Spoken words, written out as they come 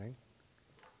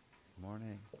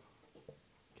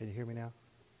Can you hear me now?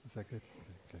 Is that good?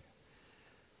 Okay.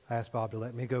 I asked Bob to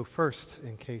let me go first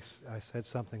in case I said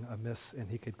something amiss and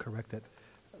he could correct it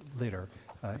later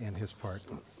in his part.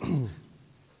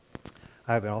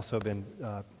 I've also been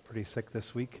pretty sick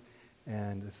this week,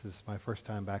 and this is my first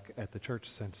time back at the church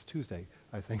since Tuesday,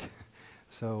 I think.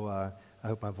 So I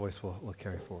hope my voice will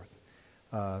carry forth.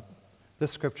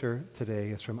 This scripture today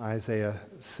is from Isaiah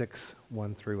 6,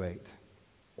 1 through 8.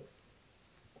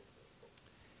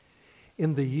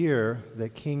 In the year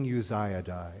that King Uzziah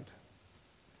died,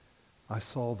 I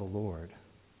saw the Lord,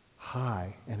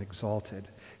 high and exalted,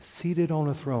 seated on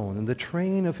a throne, and the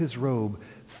train of his robe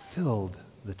filled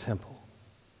the temple.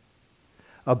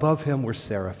 Above him were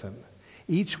seraphim,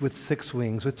 each with 6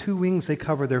 wings. With 2 wings they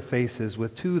covered their faces,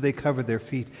 with 2 they covered their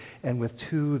feet, and with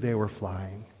 2 they were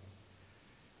flying.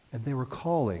 And they were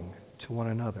calling to one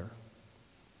another,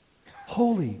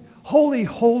 "Holy, holy,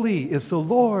 holy is the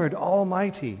Lord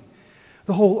Almighty.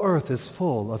 The whole earth is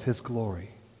full of his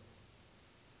glory."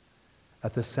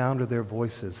 At the sound of their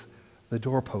voices, the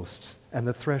doorposts and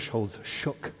the thresholds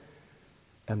shook,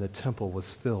 and the temple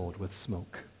was filled with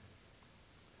smoke.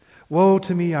 "Woe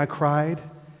to me," I cried.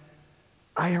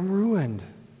 "I am ruined,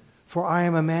 for I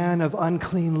am a man of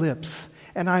unclean lips,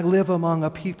 and I live among a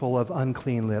people of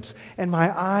unclean lips, and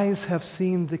my eyes have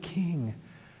seen the King,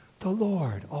 the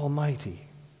Lord Almighty."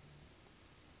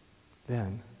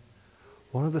 Then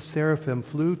one of the seraphim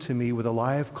flew to me with a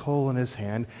live coal in his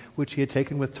hand, which he had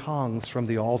taken with tongs from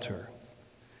the altar.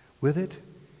 With it,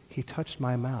 he touched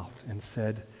my mouth and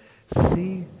said,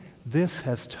 "See, this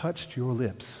has touched your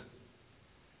lips.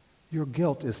 Your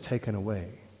guilt is taken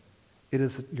away. It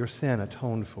is your sin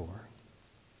atoned for."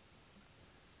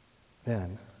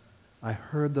 Then I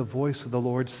heard the voice of the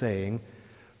Lord saying,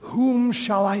 "Whom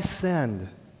shall I send,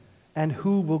 and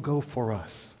who will go for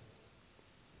us?"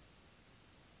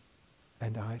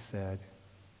 And I said,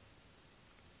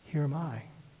 "Here am I.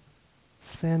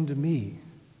 Send me."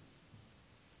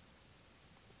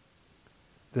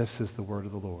 This is the word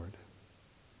of the Lord.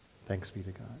 Thanks be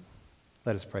to God.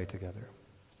 Let us pray together.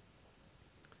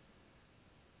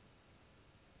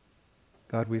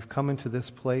 God, we've come into this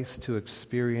place to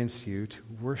experience you, to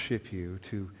worship you,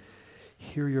 to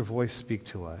hear your voice speak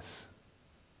to us.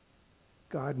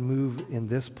 God, move in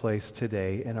this place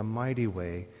today in a mighty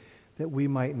way, that we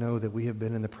might know that we have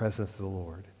been in the presence of the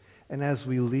Lord. And as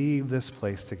we leave this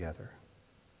place together,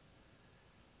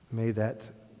 may that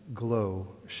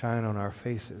glow shine on our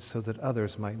faces so that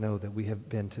others might know that we have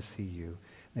been to see you,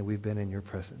 and we've been in your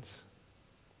presence.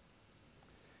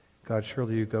 God,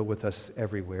 surely you go with us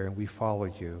everywhere, and we follow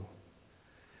you.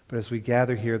 But as we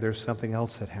gather here, there's something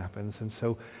else that happens. And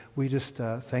so we just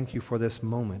thank you for this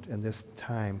moment and this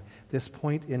time, this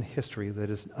point in history that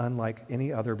is unlike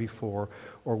any other before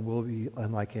or will be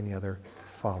unlike any other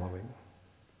following.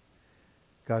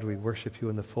 God, we worship you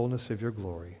in the fullness of your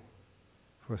glory.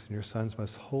 For us in your Son's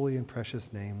most holy and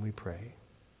precious name we pray.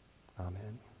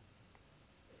 Amen.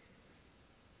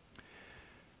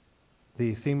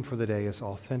 The theme for the day is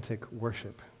authentic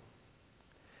worship.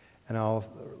 And I'll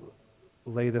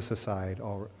lay this aside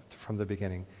from the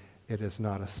beginning. It is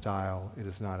not a style. It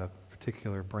is not a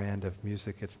particular brand of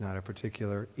music. It's not a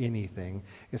particular anything.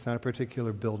 It's not a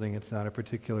particular building. It's not a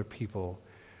particular people.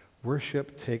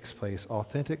 Worship takes place.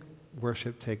 Authentic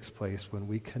worship takes place when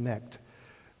we connect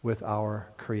with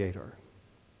our Creator.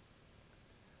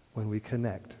 When we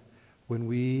connect with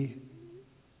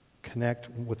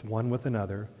one with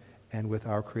another and with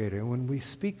our Creator. And when we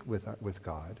speak with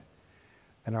God,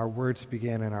 and our words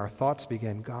begin and our thoughts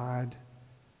begin, "God,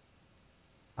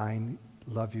 I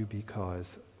love you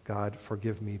because. God,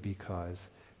 forgive me because.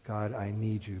 God, I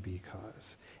need you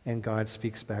because." And God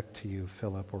speaks back to you,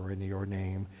 Philip, or in your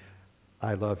name,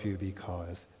 "I love you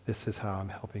because. This is how I'm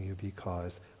helping you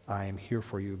because. I am here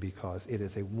for you because." It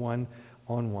is a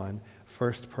one-on-one,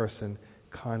 first-person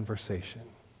conversation.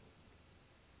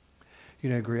 You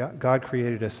know, God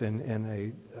created us in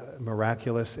a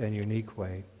miraculous and unique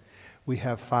way. We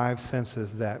have 5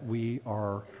 senses that we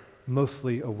are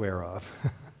mostly aware of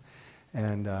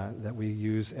and that we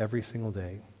use every single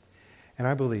day. And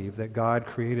I believe that God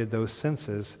created those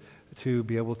senses to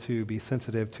be able to be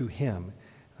sensitive to him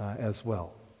as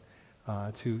well,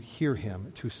 to hear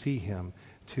him, to see him,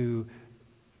 to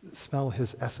smell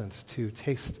his essence, to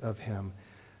taste of him,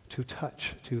 to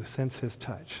touch, to sense his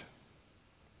touch.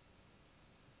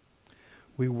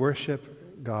 We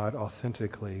worship God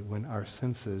authentically when our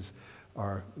senses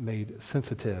are made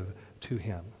sensitive to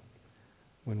him,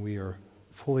 when we are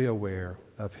fully aware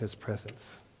of his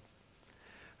presence.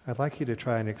 I'd like you to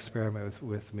try an experiment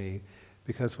with me,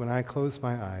 because when I close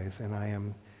my eyes and I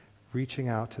am reaching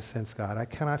out to sense God, I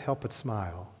cannot help but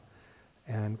smile.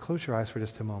 And close your eyes for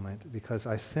just a moment, because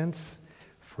I sense,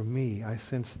 for me, I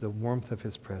sense the warmth of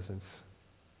his presence.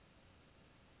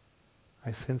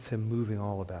 I sense him moving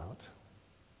all about,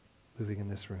 moving in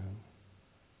this room.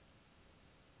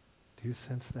 Do you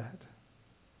sense that?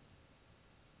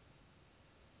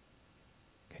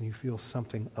 Can you feel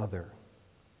something other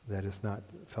that is not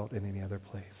felt in any other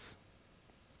place?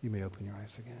 You may open your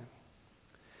eyes again.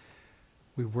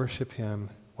 We worship him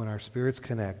when our spirits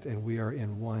connect and we are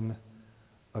in one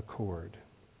accord.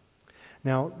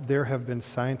 Now, there have been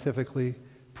scientifically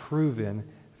proven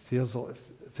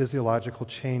physiological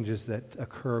changes that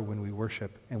occur when we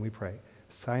worship and we pray.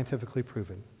 Scientifically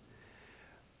proven.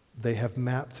 They have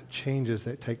mapped changes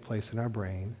that take place in our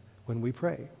brain when we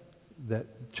pray. That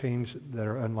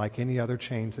are unlike any other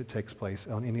change that takes place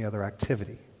on any other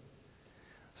activity.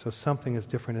 So something is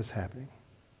different is happening.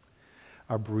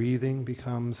 Our breathing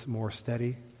becomes more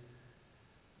steady.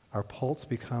 Our pulse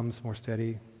becomes more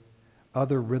steady.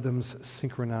 Other rhythms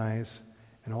synchronize,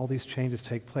 and all these changes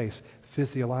take place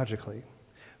physiologically.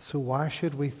 So why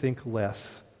should we think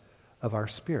less of our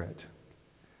spirit?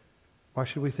 Why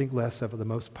should we think less of the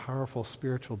most powerful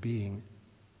spiritual being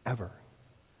ever?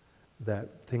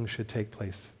 That things should take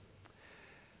place.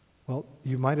 Well,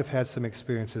 you might have had some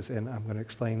experiences, and I'm going to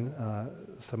explain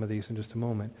some of these in just a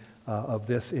moment, of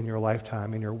this in your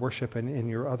lifetime, in your worship, and in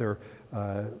your other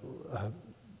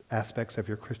aspects of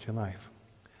your Christian life.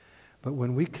 But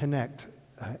when we connect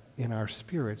in our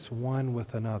spirits one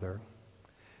with another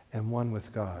and one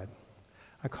with God,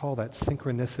 I call that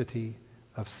synchronicity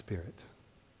of spirit.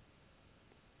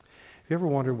 Have you ever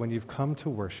wondered when you've come to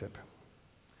worship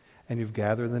and you've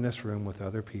gathered in this room with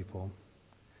other people,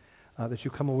 that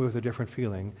you come away with a different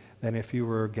feeling than if you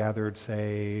were gathered,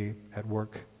 say, at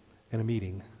work in a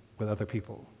meeting with other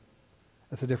people?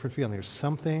 That's a different feeling. There's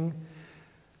something,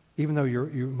 even though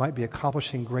you might be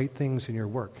accomplishing great things in your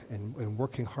work and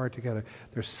working hard together,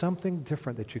 there's something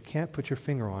different that you can't put your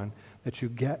finger on that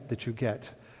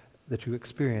you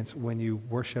experience when you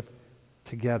worship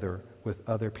together with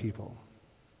other people.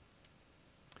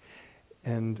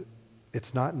 And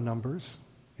it's not numbers.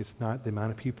 It's not the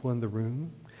amount of people in the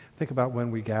room. Think about when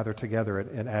we gather together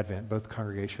at Advent, both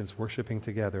congregations worshiping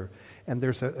together, and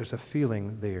there's a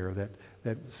feeling there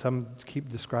that some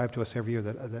keep described to us every year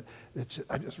that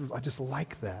I just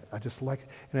like that. I just like,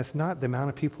 and it's not the amount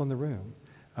of people in the room,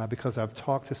 because I've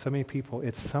talked to so many people.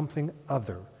 It's something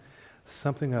other.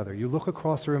 You look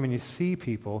across the room and you see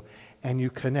people, and you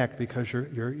connect because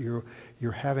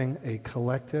you're having a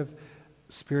collective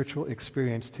spiritual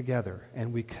experience together,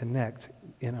 and we connect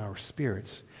in our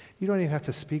spirits. You don't even have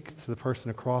to speak to the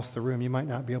person across the room. You might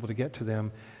not be able to get to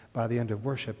them by the end of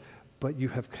worship, but you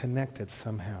have connected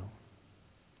somehow.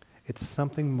 It's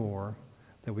something more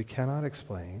that we cannot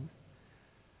explain,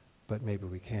 but maybe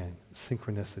we can.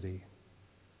 Synchronicity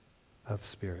of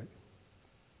spirit.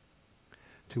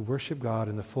 To worship God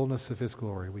in the fullness of his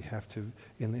glory, we have to,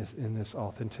 in this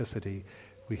authenticity,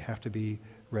 we have to be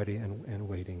ready and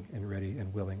waiting and ready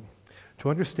and willing. To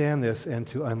understand this and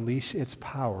to unleash its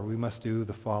power, we must do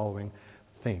the following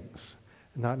things.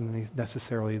 Not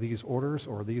necessarily these orders,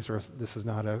 or this is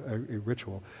not a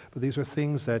ritual, but these are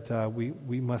things that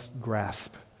we must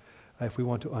grasp if we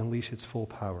want to unleash its full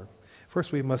power.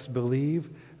 First, we must believe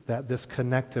that this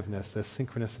connectiveness, this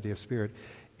synchronicity of spirit,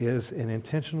 is an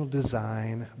intentional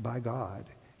design by God.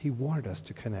 He wanted us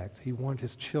to connect. He wanted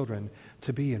his children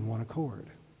to be in one accord.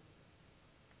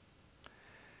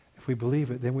 If we believe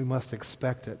it, then we must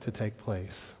expect it to take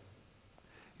place.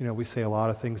 You know, we say a lot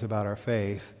of things about our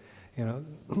faith. You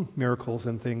know, miracles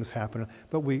and things happen,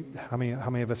 but how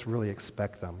many of us really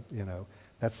expect them? You know,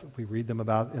 we read them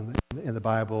about in the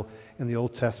Bible, in the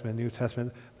Old Testament, New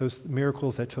Testament, those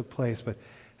miracles that took place. But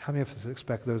how many of us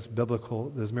expect those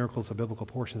miracles of biblical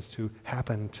portions to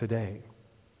happen today?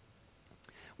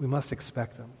 We must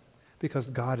expect them, because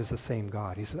God is the same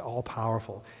God. He's all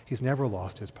powerful. He's never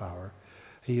lost his power.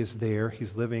 He is there,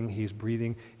 he's living, he's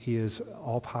breathing, he is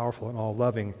all-powerful and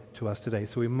all-loving to us today.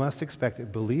 So we must expect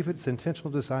it, believe it's intentional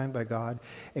design by God,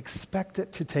 expect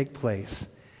it to take place,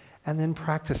 and then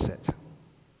practice it.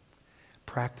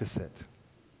 Practice it.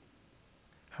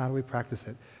 How do we practice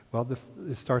it? Well,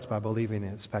 it starts by believing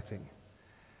and expecting.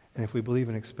 And if we believe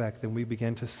and expect, then we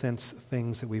begin to sense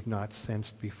things that we've not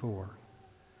sensed before.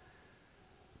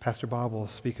 Pastor Bob will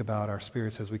speak about our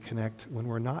spirits as we connect when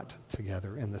we're not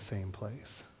together in the same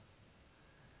place.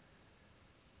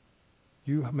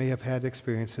 You may have had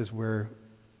experiences where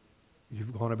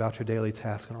you've gone about your daily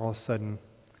task and all of a sudden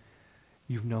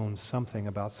you've known something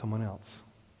about someone else.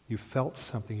 You've felt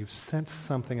something, you've sensed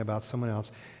something about someone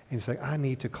else, And you say, I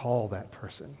need to call that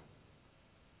person.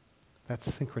 That's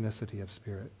synchronicity of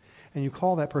spirit. And you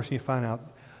call that person, you find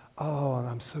out, oh,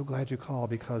 I'm so glad you called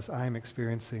because I'm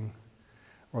experiencing,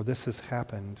 or this has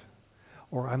happened,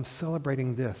 or I'm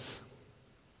celebrating this.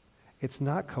 It's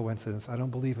not coincidence. I don't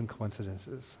believe in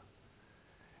coincidences.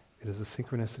 It is a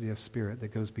synchronicity of spirit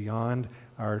that goes beyond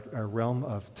our realm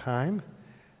of time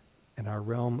and our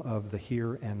realm of the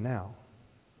here and now.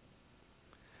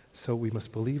 So we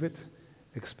must believe it,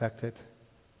 expect it,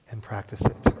 and practice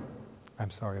it.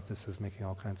 I'm sorry if this is making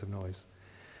all kinds of noise.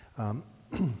 I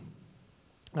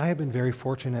have been very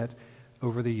fortunate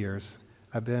over the years.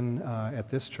 I've been at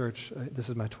this church, this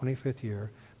is my 25th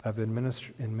year, but I've been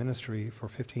in ministry for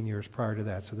 15 years prior to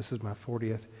that, so this is my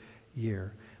 40th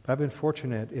year. But I've been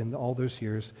fortunate in all those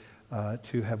years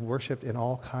to have worshiped in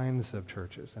all kinds of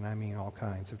churches, and I mean all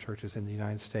kinds of churches in the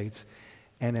United States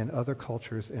and in other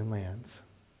cultures and lands.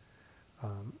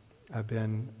 I've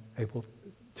been able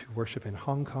to worship in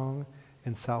Hong Kong,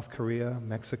 in South Korea,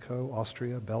 Mexico,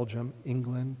 Austria, Belgium,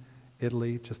 England,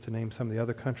 Italy, just to name some of the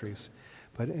other countries.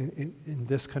 But in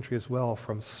this country as well,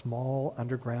 from small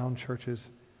underground churches,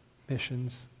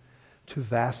 missions, to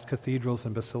vast cathedrals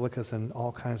and basilicas and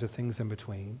all kinds of things in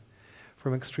between,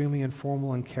 from extremely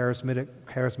informal and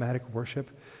charismatic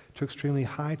worship to extremely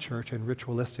high church and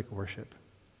ritualistic worship.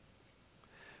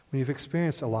 When you've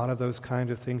experienced a lot of those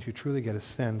kinds of things, you truly get a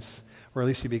sense, or at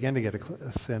least you begin to get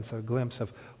a sense, a glimpse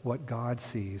of what God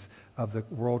sees of the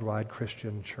worldwide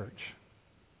Christian church,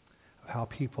 of how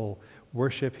people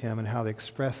worship him and how they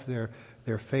express their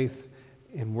faith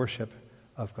in worship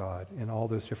of God in all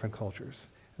those different cultures.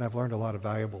 And I've learned a lot of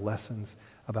valuable lessons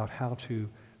about how to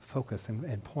focus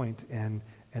and point and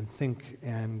think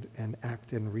and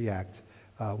act and react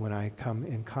when I come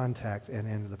in contact and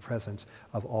in the presence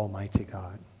of Almighty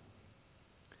God.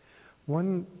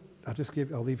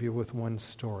 I'll leave you with one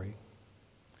story.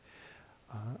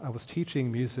 I was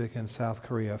teaching music in South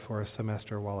Korea for a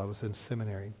semester while I was in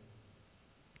seminary.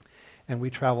 And we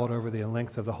traveled over the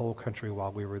length of the whole country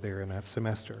while we were there in that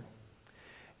semester.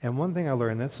 And one thing I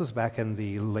learned, this was back in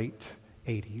the late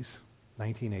 80s,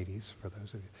 1980s, for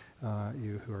those of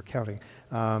you who are counting.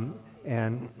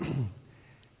 And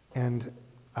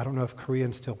I don't know if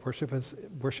Koreans still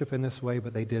worship in this way,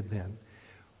 but they did then.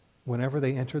 Whenever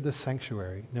they entered the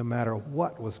sanctuary, no matter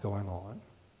what was going on,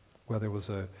 whether it was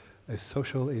a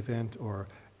social event or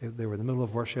if they were in the middle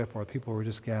of worship or people were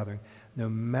just gathering, no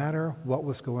matter what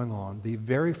was going on, the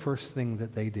very first thing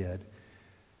that they did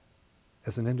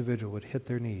as an individual would hit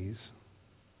their knees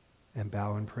and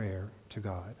bow in prayer to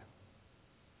God.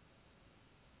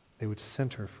 They would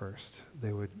center first.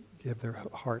 They would give their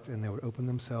heart and they would open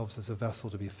themselves as a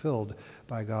vessel to be filled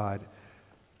by God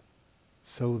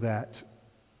so that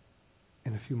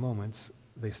in a few moments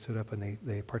they stood up and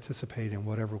they participated in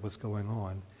whatever was going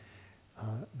on.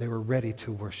 They were ready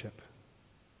to worship.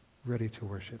 Ready to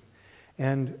worship.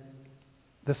 And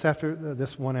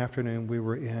this one afternoon we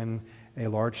were in a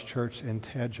large church in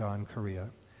Daejeon, Korea.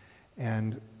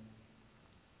 And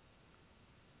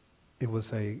it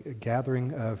was a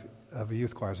gathering of a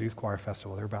youth choir. It was a youth choir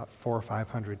festival. There were about 400 or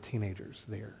 500 teenagers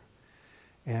there.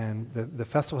 And the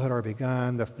festival had already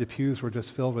begun. The pews were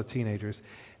just filled with teenagers.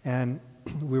 And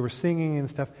we were singing and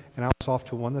stuff, and I was off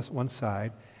to one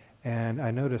side, and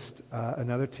I noticed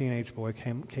another teenage boy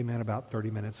came in about 30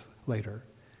 minutes later.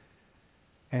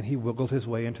 And he wiggled his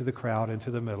way into the crowd, into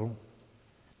the middle,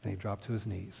 and he dropped to his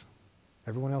knees.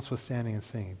 Everyone else was standing and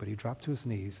singing, but he dropped to his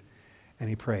knees, and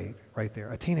he prayed right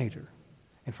there, a teenager,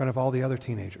 in front of all the other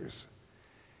teenagers.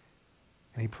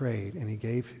 And he prayed, and he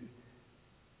gave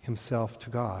himself to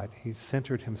God. He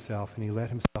centered himself, and he let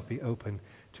himself be open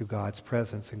to God's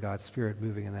presence and God's Spirit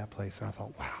moving in that place. And I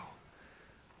thought,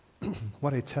 wow,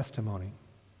 what a testimony.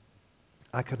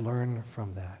 I could learn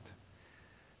from that.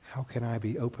 How can I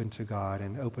be open to God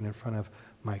and open in front of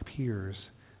my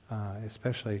peers,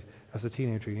 especially as a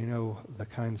teenager? You know the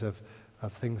kinds of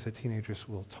things that teenagers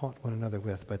will taunt one another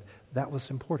with, but that was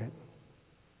important.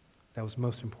 That was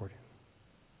most important.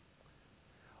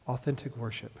 Authentic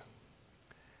worship.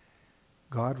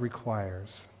 God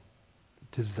requires,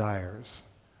 desires,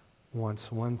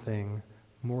 wants one thing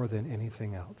more than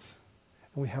anything else.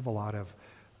 And we have a lot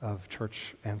of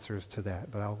church answers to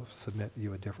that, but I'll submit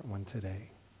you a different one today.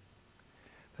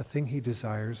 The thing he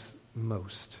desires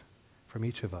most from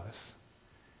each of us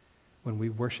when we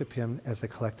worship him as a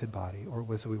collected body or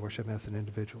as we worship him as an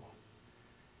individual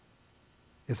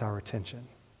is our attention.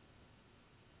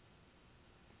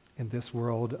 In this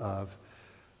world of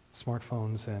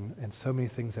smartphones and so many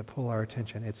things that pull our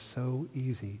attention, it's so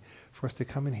easy for us to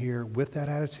come in here with that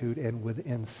attitude and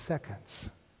within seconds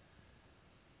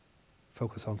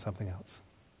focus on something else?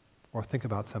 Or think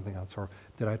about something else? Or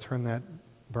did I turn that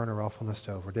burner off on the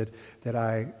stove? Or did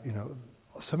I,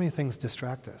 so many things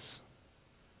distract us.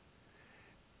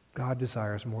 God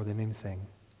desires more than anything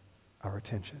our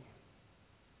attention.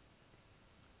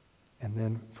 And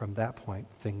then from that point,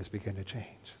 things begin to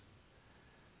change.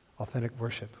 Authentic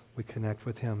worship, we connect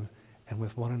with him and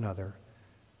with one another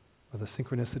with a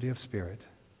synchronicity of spirit,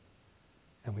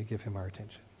 and we give him our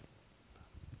attention.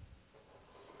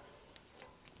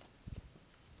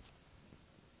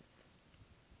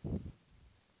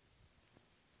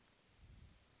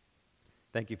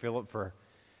 Thank you, Philip, for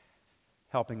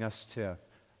helping us to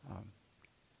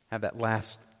have that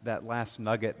last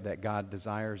nugget that God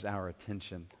desires our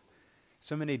attention.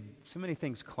 So many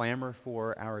things clamor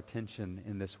for our attention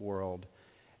in this world,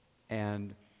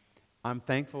 and I'm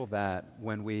thankful that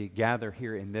when we gather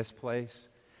here in this place,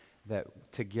 that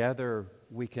together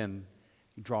we can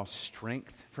draw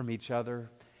strength from each other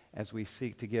as we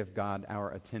seek to give God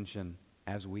our attention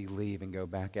as we leave and go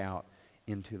back out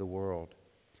into the world.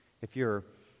 If you're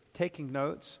taking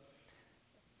notes,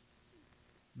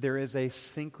 there is a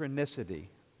synchronicity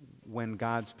when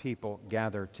God's people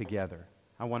gather together.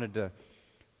 I wanted to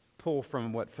pull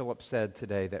from what Philip said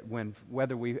today, that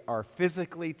whether we are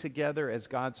physically together as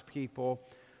God's people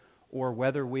or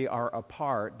whether we are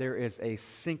apart, there is a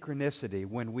synchronicity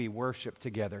when we worship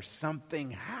together.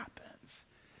 Something happens.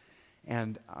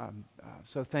 And I'm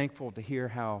so thankful to hear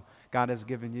how God has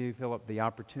given you, Philip, the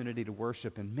opportunity to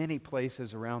worship in many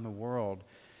places around the world.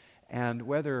 And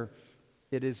whether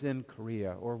it is in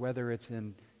Korea or whether it's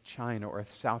in China or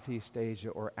Southeast Asia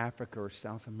or Africa or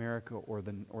South America or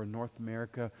North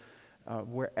America,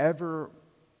 wherever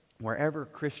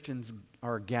Christians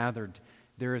are gathered,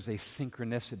 there is a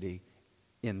synchronicity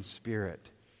in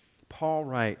spirit. Paul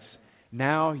writes,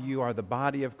 "Now you are the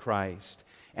body of Christ,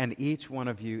 and each one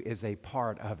of you is a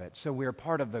part of it." So we're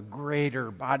part of the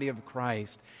greater body of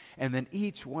Christ, and then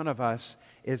each one of us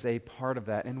is a part of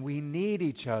that, and we need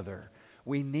each other.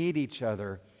 We need each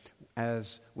other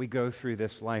as we go through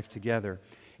this life together.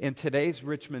 In today's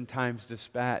Richmond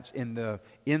Times-Dispatch, in the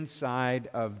inside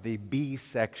of the B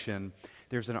section,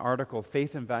 there's an article,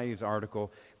 Faith and Values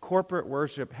article, "Corporate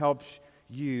worship helps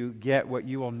you get what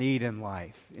you will need in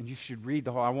life." And you should read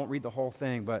I won't read the whole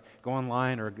thing, but go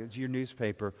online or go to your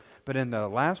newspaper. But in the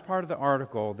last part of the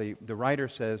article, the writer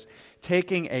says,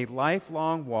 "Taking a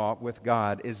lifelong walk with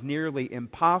God is nearly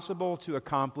impossible to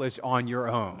accomplish on your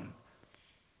own."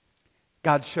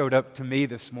 God showed up to me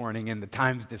this morning in the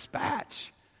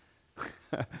Times-Dispatch.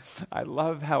 I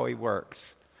love how he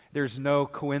works. There's no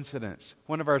coincidence.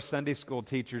 One of our Sunday school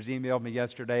teachers emailed me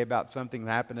yesterday about something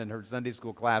that happened in her Sunday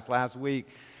school class last week,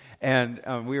 and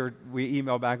we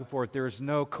emailed back and forth. There is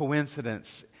no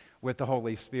coincidence with the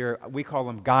Holy Spirit. We call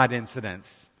them God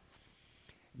incidents.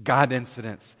 God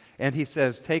incidents. And he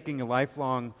says, taking a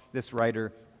lifelong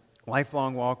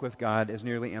walk with God is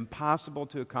nearly impossible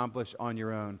to accomplish on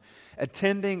your own.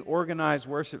 Attending organized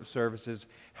worship services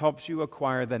helps you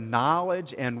acquire the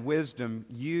knowledge and wisdom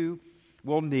you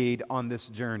will need on this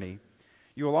journey.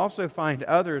 You will also find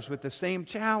others with the same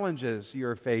challenges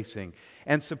you're facing,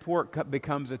 and support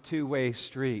becomes a two-way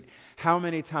street. How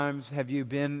many times have you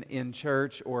been in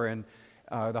church or in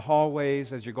the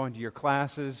hallways as you're going to your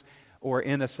classes or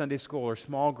in a Sunday school or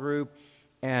small group,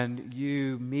 and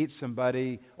you meet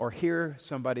somebody or hear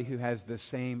somebody who has the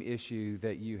same issue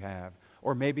that you have,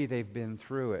 or maybe they've been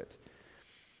through it?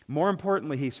 More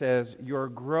importantly, he says, your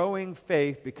growing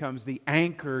faith becomes the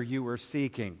anchor you were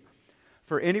seeking.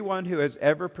 For anyone who has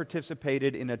ever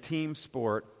participated in a team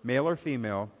sport, male or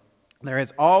female, there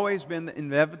has always been the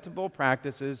inevitable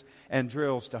practices and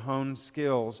drills to hone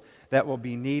skills that will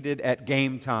be needed at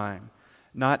game time.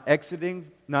 Not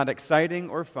exciting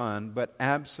or fun, but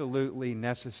absolutely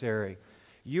necessary.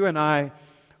 You and I,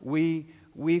 we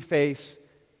face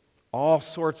all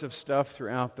sorts of stuff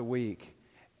throughout the week.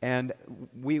 And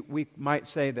we might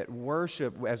say that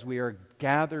worship, as we are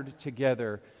gathered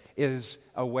together, is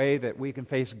a way that we can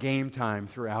face game time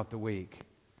throughout the week.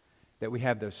 That we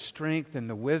have the strength and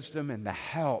the wisdom and the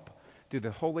help through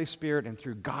the Holy Spirit and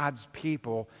through God's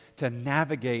people to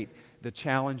navigate the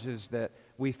challenges that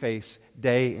we face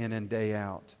day in and day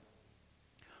out.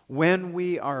 When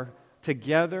we are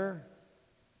together,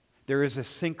 there is a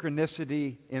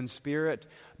synchronicity in spirit,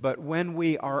 but when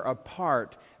we are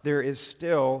apart, there is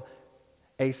still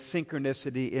a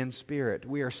synchronicity in spirit.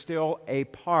 We are still a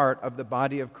part of the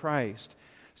body of Christ.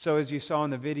 So as you saw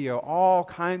in the video, all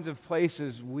kinds of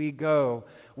places we go,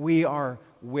 we are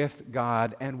with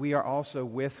God, and we are also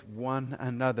with one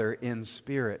another in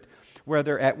spirit.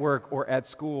 Whether at work or at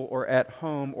school or at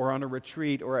home or on a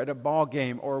retreat or at a ball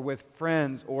game or with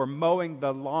friends or mowing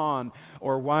the lawn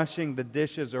or washing the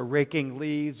dishes or raking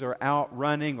leaves or out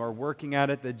running or working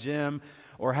out at the gym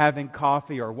or having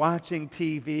coffee or watching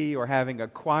TV or having a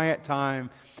quiet time,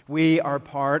 we are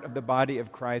part of the body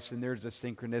of Christ, and there's a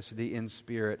synchronicity in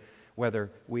spirit,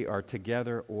 whether we are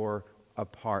together or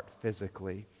apart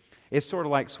physically. It's sort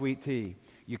of like sweet tea.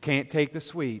 You can't take the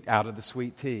sweet out of the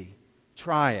sweet tea.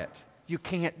 Try it. You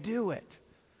can't do it.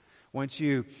 Once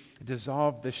you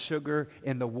dissolve the sugar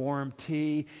in the warm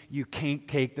tea, you can't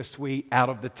take the sweet out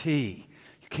of the tea.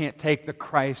 You can't take the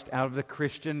Christ out of the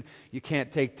Christian. You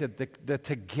can't take the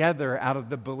together out of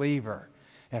the believer.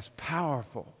 That's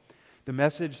powerful.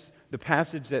 The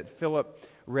passage that Philip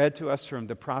read to us from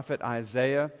the prophet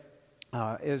Isaiah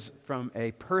is from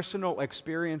a personal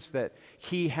experience that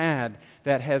he had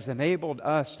that has enabled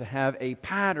us to have a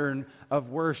pattern of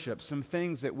worship. Some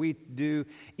things that we do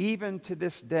even to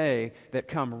this day that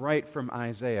come right from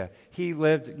Isaiah. He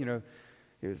lived,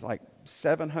 it was like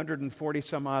 740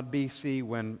 some odd BC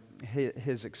when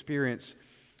his experience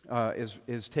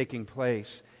is taking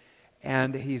place.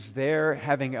 And he's there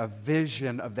having a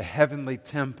vision of the heavenly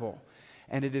temple.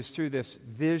 And it is through this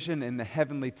vision in the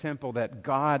heavenly temple that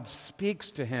God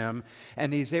speaks to him,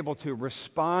 and he's able to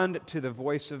respond to the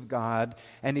voice of God.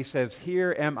 And he says,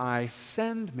 "Here am I,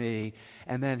 send me."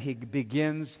 And then he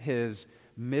begins his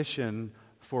mission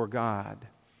for God.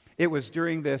 It was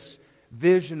during this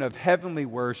vision of heavenly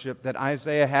worship that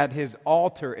Isaiah had his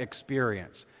altar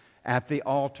experience at the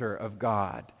altar of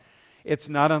God. It's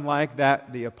not unlike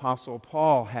that the Apostle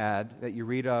Paul had, that you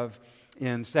read of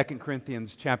in 2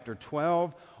 Corinthians chapter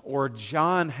 12, or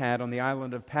John had on the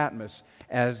island of Patmos,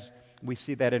 as we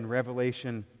see that in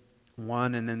Revelation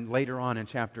 1 and then later on in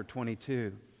chapter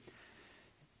 22.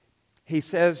 He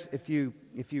says, if you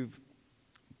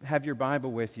have your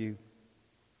Bible with you,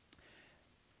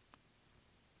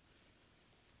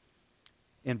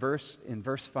 in verse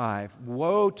 5,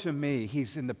 "Woe to me,"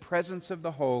 he's in the presence of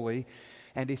the holy,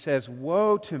 and he says,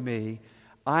 "Woe to me,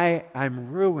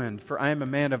 I'm ruined, for I am a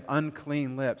man of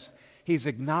unclean lips." He's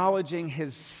acknowledging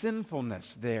his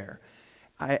sinfulness there.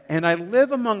 I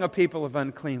live among a people of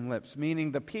unclean lips,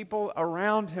 meaning the people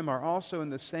around him are also in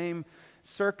the same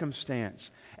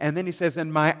circumstance. And then he says,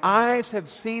 "And my eyes have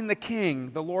seen the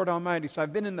King, the Lord Almighty." So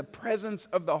I've been in the presence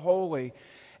of the holy,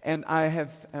 and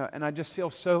I just feel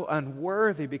so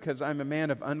unworthy because I'm a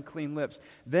man of unclean lips.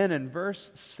 Then in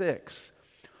verse 6,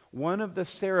 one of the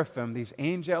seraphim, these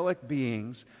angelic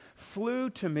beings, flew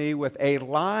to me with a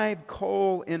live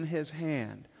coal in his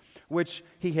hand, which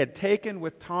he had taken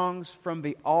with tongs from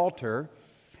the altar.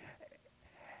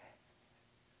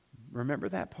 Remember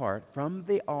that part. From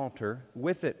the altar,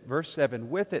 with it, verse 7,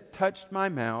 "With it touched my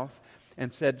mouth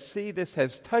and said, 'See, this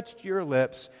has touched your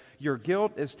lips. Your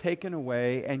guilt is taken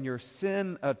away and your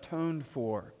sin atoned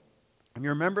for.'" And you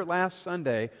remember last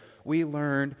Sunday, we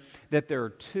learned that there are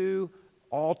two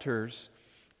altars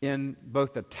in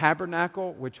both the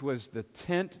tabernacle, which was the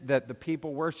tent that the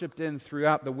people worshiped in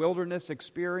throughout the wilderness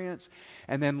experience,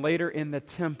 and then later in the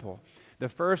temple. The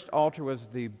first altar was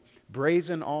the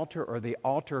brazen altar, or the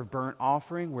altar of burnt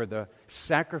offering, where the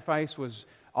sacrifice was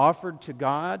offered to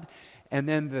God. And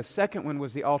then the second one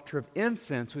was the altar of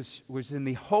incense, which was in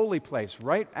the holy place,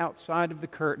 right outside of the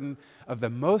curtain of the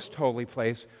most holy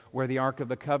place where the Ark of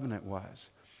the Covenant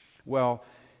was. Well,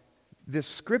 this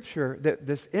scripture,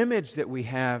 this image that we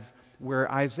have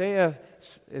where Isaiah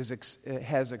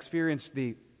has experienced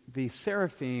the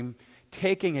seraphim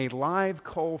taking a live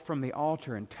coal from the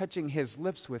altar and touching his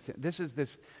lips with it. This is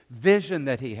this vision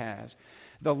that he has.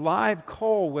 The live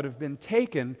coal would have been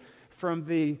taken from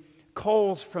the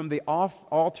coals from the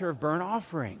altar of burnt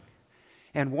offering.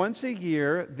 And once a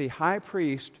year, the high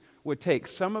priest would take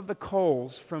some of the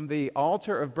coals from the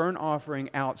altar of burnt offering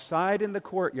outside in the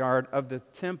courtyard of the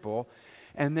temple,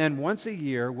 and then once a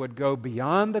year would go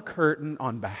beyond the curtain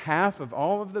on behalf of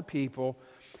all of the people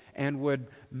and would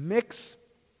mix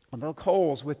the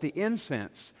coals with the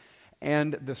incense.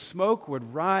 And the smoke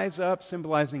would rise up,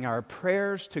 symbolizing our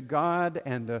prayers to God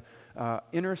and the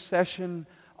intercession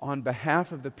on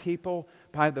behalf of the people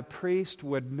by the priest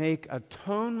would make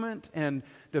atonement, and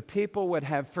the people would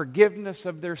have forgiveness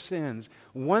of their sins.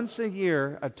 Once a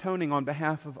year, atoning on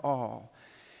behalf of all.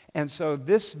 And so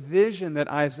this vision that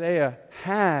Isaiah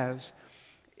has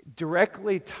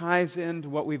directly ties into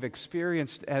what we've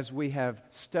experienced as we have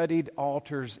studied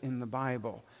altars in the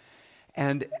Bible.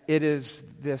 And it is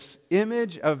this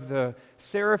image of the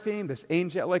seraphim, this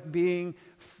angelic being,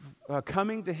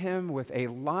 coming to him with a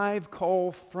live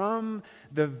coal from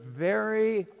the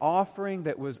very offering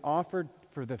that was offered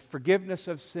for the forgiveness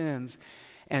of sins,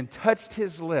 and touched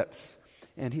his lips.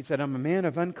 And he said, I'm a man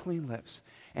of unclean lips,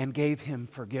 and gave him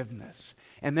forgiveness.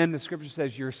 And then the scripture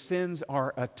says, your sins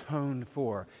are atoned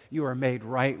for. You are made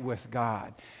right with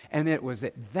God. And it was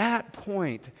at that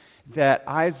point that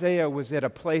Isaiah was at a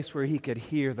place where he could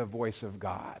hear the voice of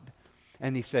God.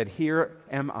 And he said, here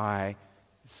am I,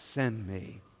 send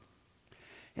me.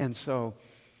 And so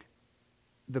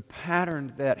the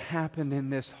pattern that happened in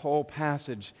this whole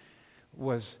passage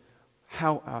was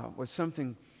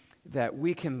something that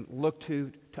we can look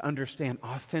to understand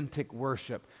authentic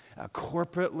worship,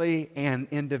 corporately and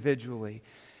individually.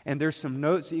 And there's some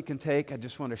notes that you can take. I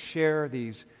just want to share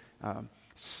these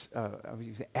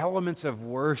elements of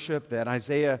worship that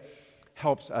Isaiah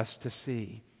helps us to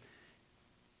see.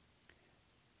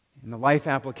 In the life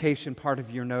application part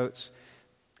of your notes,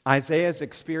 Isaiah's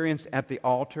experience at the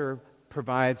altar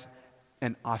provides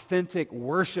an authentic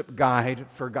worship guide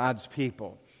for God's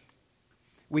people.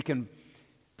 We can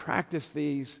practice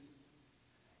these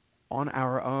on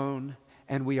our own,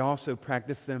 and we also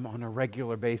practice them on a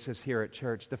regular basis here at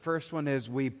church. The first one is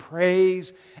we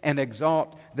praise and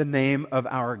exalt the name of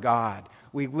our God.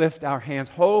 We lift our hands,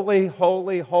 holy,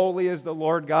 holy, holy is the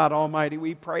Lord God Almighty.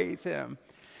 We praise Him.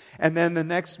 And then the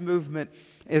next movement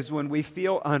is when we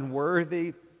feel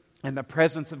unworthy in the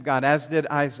presence of God, as did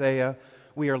Isaiah,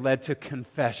 we are led to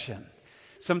confession.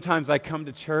 Sometimes I come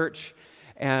to church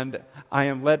and I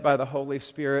am led by the Holy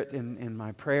Spirit in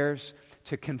my prayers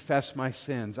to confess my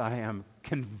sins. I am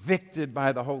convicted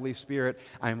by the Holy Spirit.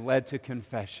 I am led to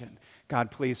confession.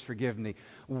 God, please forgive me.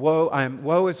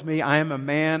 Woe is me. I am a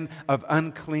man of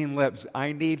unclean lips.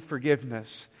 I need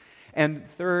forgiveness. And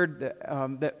third,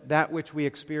 that which we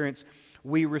experience,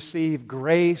 we receive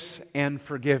grace and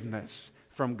forgiveness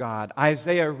from God.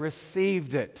 Isaiah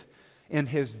received it in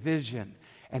his vision,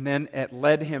 and then it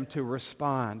led him to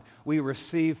respond. We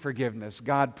receive forgiveness.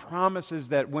 God promises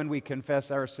that when we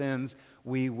confess our sins,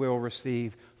 we will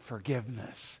receive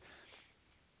forgiveness.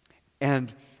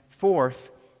 And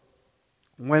fourth,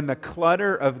 when the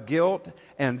clutter of guilt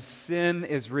and sin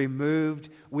is removed,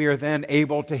 we are then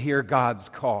able to hear God's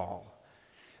call.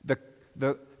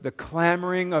 The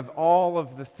clamoring of all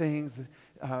of the things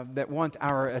that want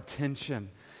our attention,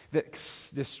 that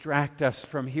distract us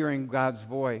from hearing God's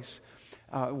voice.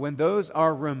 When those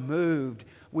are removed,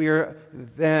 we are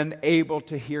then able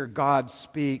to hear God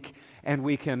speak, and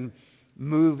we can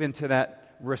move into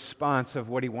that response of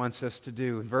what He wants us to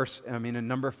do. In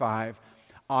number 5,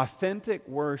 authentic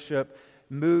worship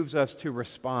moves us to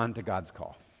respond to God's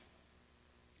call.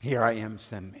 Here I am,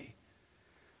 send me.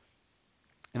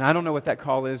 And I don't know what that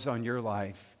call is on your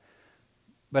life,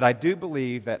 but I do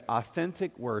believe that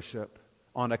authentic worship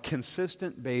on a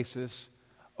consistent basis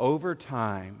over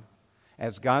time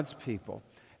as God's people,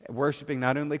 worshiping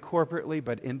not only corporately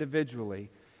but individually,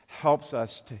 helps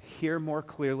us to hear more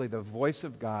clearly the voice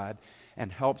of God and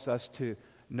helps us to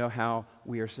know how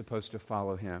we are supposed to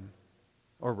follow Him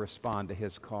or respond to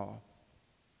His call.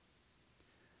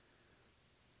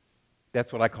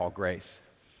 That's what I call grace.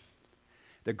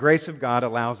 The grace of God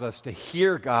allows us to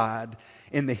hear God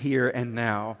in the here and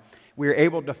now. We are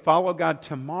able to follow God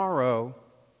tomorrow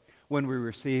when we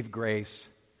receive grace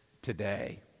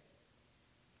today.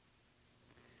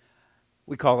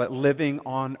 We call it living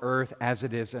on earth as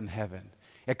it is in heaven.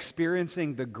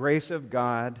 Experiencing the grace of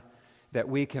God that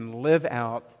we can live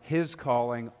out His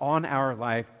calling on our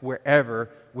life wherever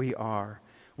we are.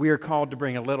 We are called to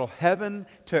bring a little heaven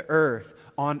to earth,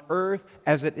 on earth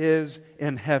as it is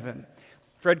in heaven.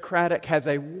 Fred Craddock has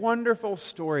a wonderful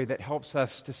story that helps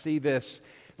us to see this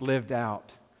lived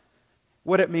out.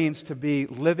 What it means to be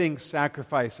living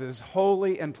sacrifices,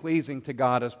 holy and pleasing to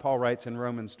God, as Paul writes in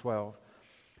Romans 12.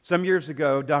 Some years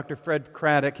ago, Dr. Fred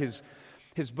Craddock,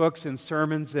 his books and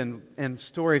sermons and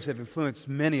stories have influenced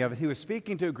many of it. He was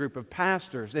speaking to a group of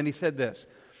pastors, and he said this: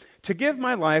 "To give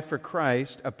my life for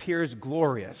Christ appears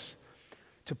glorious.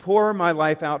 To pour my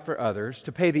life out for others,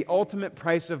 to pay the ultimate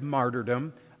price of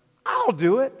martyrdom, I'll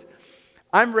do it.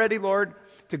 I'm ready, Lord,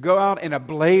 to go out in a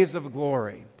blaze of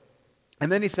glory."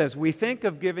 And then he says, we think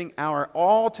of giving our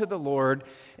all to the Lord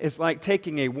is like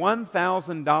taking a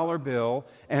 $1,000 bill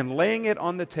and laying it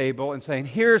on the table and saying,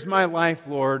 here's my life,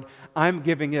 Lord, I'm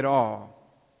giving it all.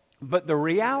 But the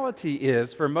reality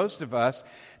is, for most of us,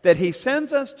 that He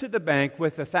sends us to the bank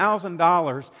with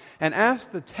 $1,000 and asks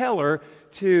the teller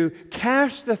to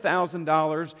cash the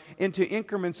 $1,000 into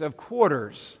increments of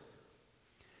quarters.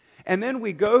 And then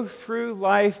we go through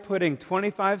life putting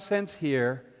 25 cents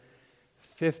here,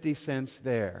 50 cents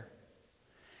there.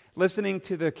 Listening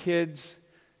to the kids'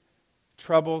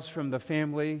 troubles from the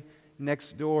family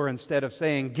next door instead of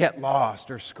saying, get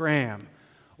lost or scram.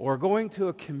 Or going to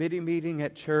a committee meeting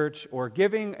at church, or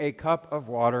giving a cup of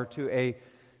water to a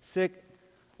sick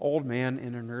old man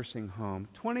in a nursing home.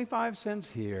 25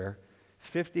 cents here,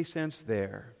 50 cents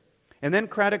there. And then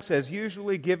Craddock says,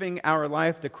 usually giving our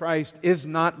life to Christ is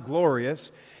not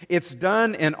glorious. It's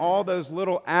done in all those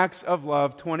little acts of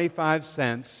love, 25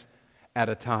 cents at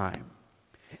a time.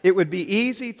 It would be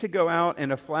easy to go out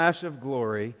in a flash of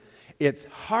glory. It's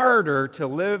harder to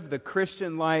live the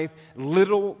Christian life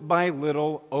little by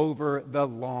little over the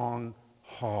long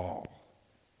haul.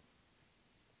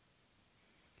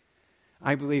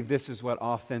 I believe this is what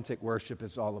authentic worship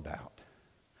is all about.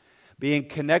 Being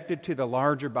connected to the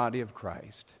larger body of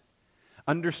Christ.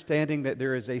 Understanding that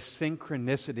there is a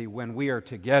synchronicity when we are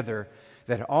together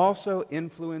that also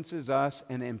influences us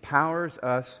and empowers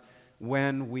us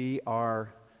when we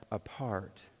are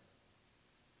apart.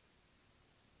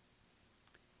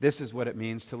 This is what it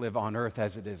means to live on earth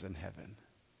as it is in heaven.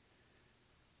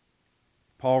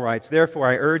 Paul writes, therefore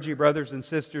I urge you, brothers and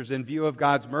sisters, in view of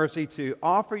God's mercy, to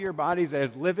offer your bodies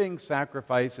as living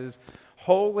sacrifices,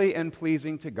 holy and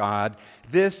pleasing to God.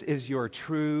 This is your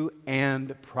true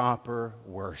and proper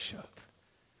worship.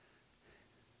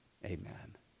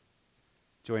 Amen.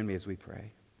 Join me as we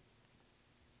pray.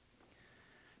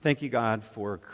 Thank you, God, for